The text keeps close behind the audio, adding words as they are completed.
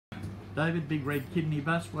David, big red kidney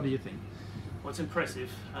bus, what do you think? Well, it's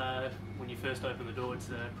impressive. When you first open the door, it's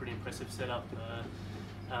a pretty impressive setup,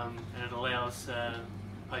 and it allows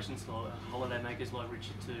patients or holiday makers like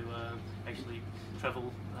Richard to actually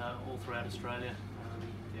travel all throughout Australia.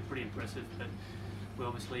 They're pretty impressive, but we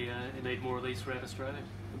obviously need more of these throughout Australia.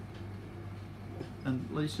 And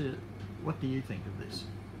Lisa, what do you think of this?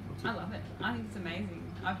 I love it. I think it's amazing.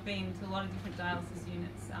 I've been to a lot of different dialysis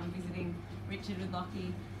units, visiting Richard with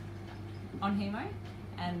Lachlan on hemo,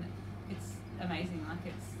 and it's amazing.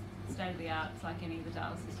 Like, it's state of the art. It's like any of the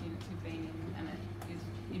dialysis units we've been in, and it is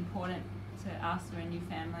important to us. We're a new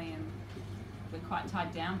family, and we're quite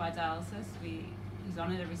tied down by dialysis. He's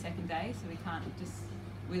on it every second day, so we can't just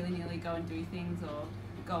willy-nilly go and do things or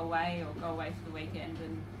go away for the weekend.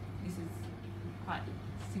 And this is quite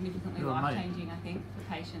significantly life-changing, I think,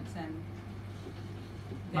 for patients and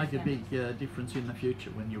their make families. a big difference in the future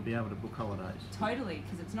when you'll be able to book holidays. Totally,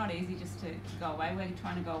 because it's not easy just to go away. We're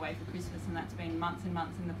trying to go away for Christmas, and that's been months and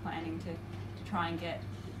months in the planning to try and get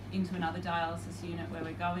into another dialysis unit where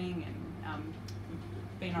we're going, and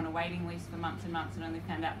we've been on a waiting list for months and months, and only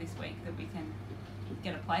found out this week that we can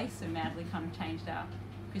get a place, so madly kind of changed our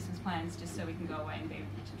Christmas plans just so we can go away and be with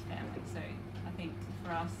Richard's family. So I think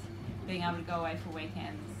for us, being able to go away for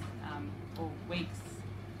weekends or weeks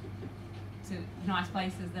to nice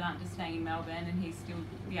places that aren't just staying in Melbourne, and he's still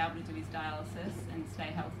be able to do his dialysis and stay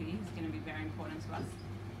healthy, is going to be very important to us.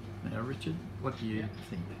 Now, Richard, what do you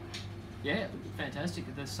think? Yeah,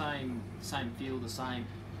 fantastic. The same feel, the same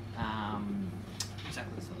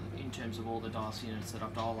exactly in terms of all the dialysis units that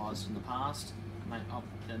I've dialysed in the past.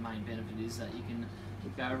 The main benefit is that you can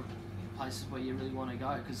go places where you really want to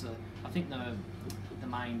go, because I think the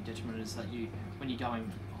main detriment is that when you're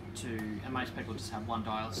going to, and most people just have one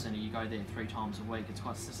dialysis centre, you go there 3 times a week, it's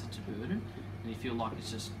quite such a burden, and you feel like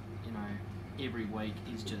it's just, every week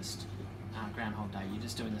is just Groundhog Day. You're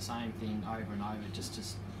just doing the same thing over and over just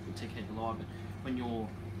to keep alive. But when you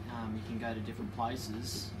can go to different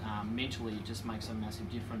places, mentally it just makes a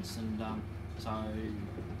massive difference. And so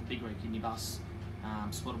the Big Red Kidney Bus,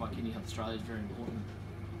 supported by Kidney Health Australia, is very important.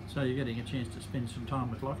 So you're getting a chance to spend some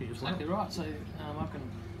time with Lockie as well? Exactly right. So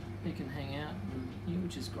he can hang out,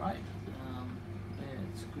 which is great.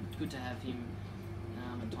 Yeah, it's good to have him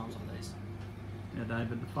at times like these. Now,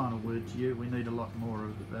 David, the final word to you. We need a lot more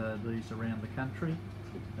of these around the country.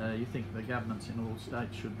 You think the governments in all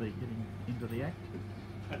states should be getting into the act?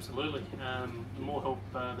 Absolutely. The more help,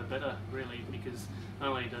 the better, really, because not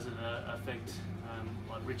only does it affect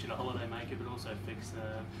like Richard, a holiday maker, but also affects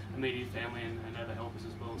immediate family and other helpers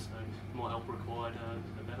as well. So the more help required,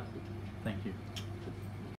 the better. Thank you.